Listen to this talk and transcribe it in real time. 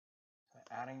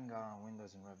Adding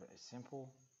windows in Revit is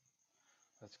simple.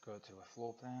 Let's go to a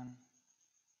floor plan.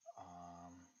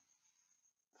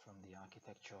 From the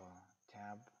architecture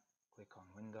tab, click on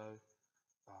window.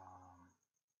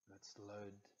 Let's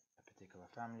load a particular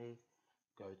family.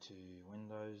 Go to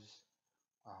windows,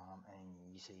 and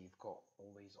you see you've got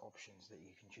all these options that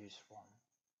you can choose from.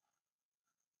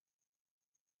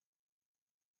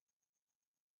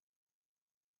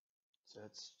 So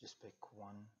let's just pick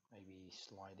one, maybe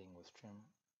sliding with trim.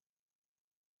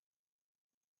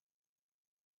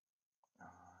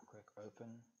 Click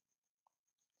open.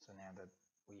 So now that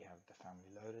we have the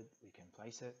family loaded, we can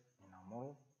place it in our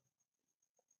model.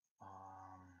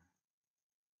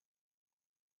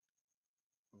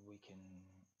 We can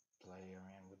play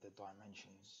around with the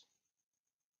dimensions.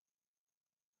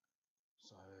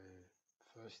 So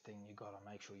first thing you gotta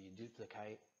make sure you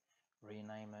duplicate,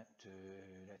 rename it to,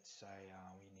 let's say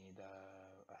we need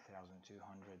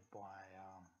 1200 by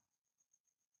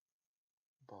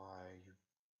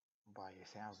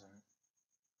 1000.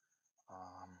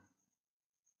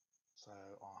 So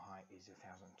our height is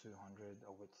 1200,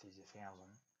 our width is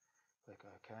 1000. Click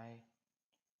OK.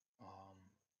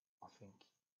 I think,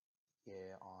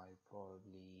 yeah, I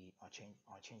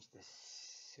changed the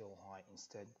sill height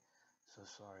instead. So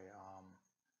sorry,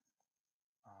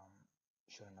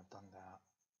 shouldn't have done that.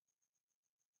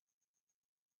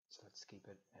 So let's keep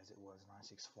it as it was,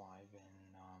 965,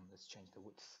 and let's change the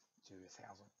width to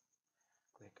 1000.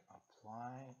 Click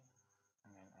apply,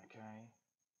 and then OK.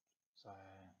 So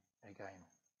again,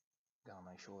 gonna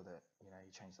make sure that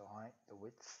you change the height, the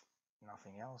width,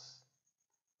 nothing else.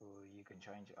 Or you can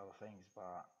change other things,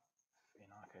 but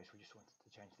in our case, we just wanted to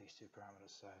change these two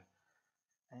parameters. So,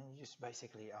 and you just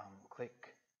basically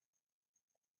click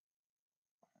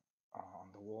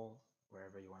on the wall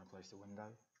wherever you want to place the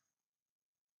window.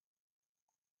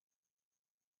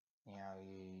 Now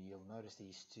you'll notice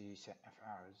these two set of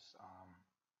arrows,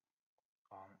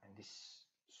 and this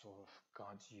sort of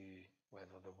guides you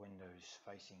whether the window is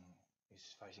facing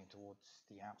towards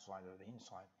the outside or the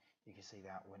inside. You can see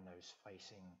that window is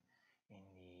facing in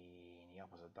the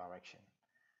opposite direction.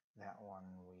 That one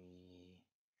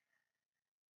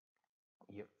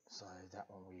so that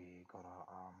one we gotta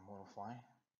modify.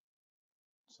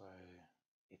 So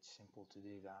it's simple to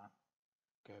do that.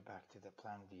 Go back to the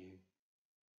plan view,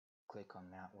 click on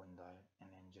that window,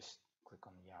 and then just click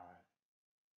on the arrow.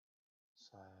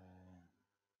 So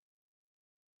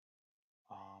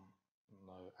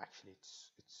no, actually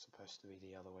it's supposed to be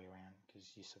the other way around,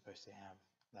 because you're supposed to have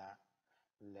that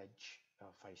ledge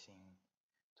facing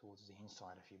towards the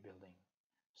inside of your building.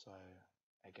 So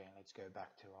again, let's go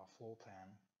back to our floor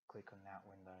plan, click on that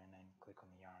window, and then click on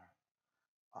the arrow.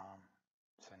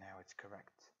 So now it's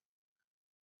correct.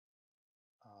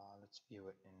 Let's view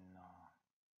it in